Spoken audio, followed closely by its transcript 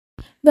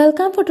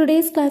Welcome for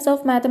today's class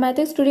of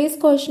mathematics. Today's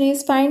question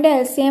is find the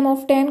LCM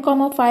of 10,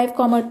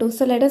 5, 2.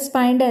 So let us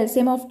find the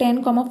LCM of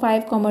 10,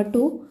 5,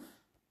 2.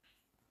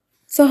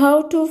 So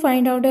how to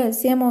find out the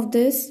LCM of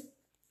this?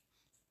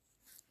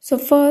 So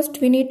first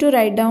we need to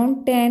write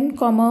down 10,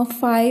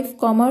 5,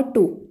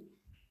 2.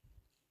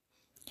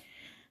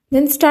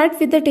 Then start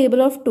with the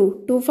table of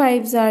 2. 2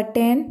 5s are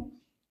 10.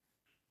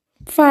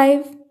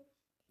 5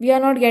 we are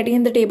not getting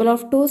in the table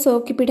of 2,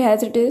 so keep it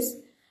as it is.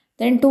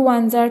 Then 2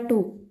 1s are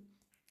 2.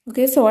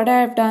 Okay, so what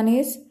I have done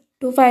is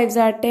 2 5s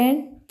are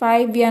 10,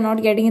 5 we are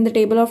not getting in the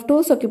table of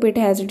 2, so keep it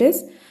as it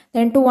is.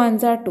 Then 2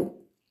 1s are 2.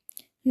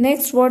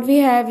 Next what we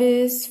have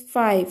is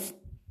 5.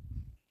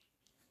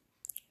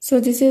 So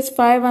this is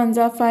 5 1s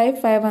are 5,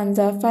 5 1s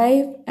are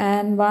 5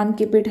 and 1,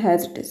 keep it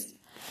as it is.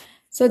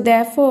 So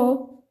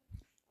therefore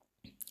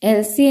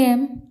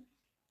LCM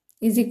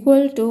is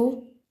equal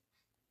to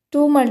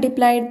 2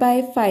 multiplied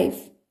by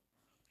 5.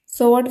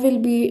 So what will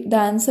be the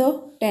answer?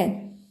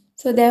 10.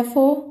 So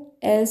therefore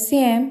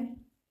LCM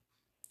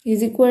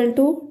is equal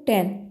to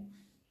 10.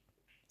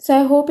 So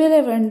I hope you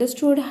have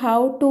understood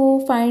how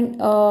to find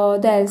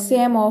the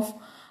LCM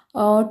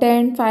of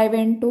 10, 5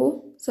 and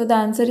 2. So the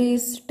answer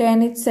is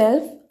 10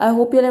 itself. I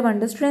hope you have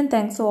understood and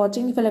thanks for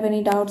watching. If you have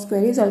any doubts,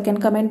 queries, you can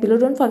comment below.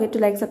 Don't forget to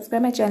like,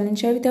 subscribe my channel and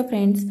share with your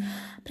friends.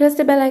 Press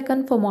the bell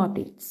icon for more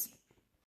updates.